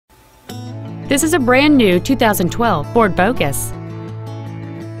This is a brand new 2012 Ford Focus.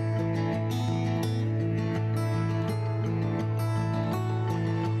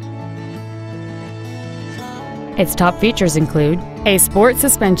 Its top features include a sport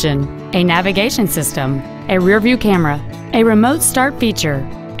suspension, a navigation system, a rear-view camera, a remote start feature,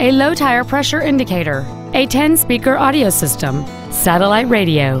 a low tire pressure indicator, a 10-speaker audio system, satellite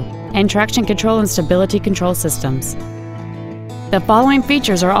radio, and traction control and stability control systems. The following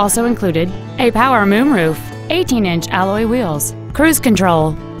features are also included: a power moonroof, 18-inch alloy wheels, cruise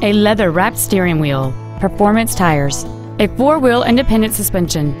control, a leather-wrapped steering wheel, performance tires, a 4-wheel independent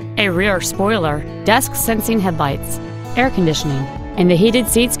suspension, a rear spoiler, dusk-sensing headlights, air conditioning, and the heated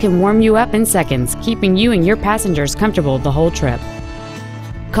seats can warm you up in seconds, keeping you and your passengers comfortable the whole trip.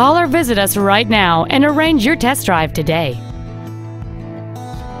 Call or visit us right now and arrange your test drive today.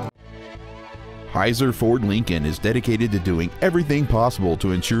 HeiserFordLincoln is dedicated to doing everything possible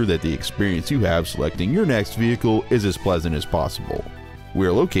to ensure that the experience you have selecting your next vehicle is as pleasant as possible.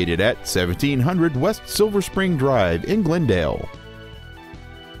 We're located at 1700 West Silver Spring Drive in Glendale.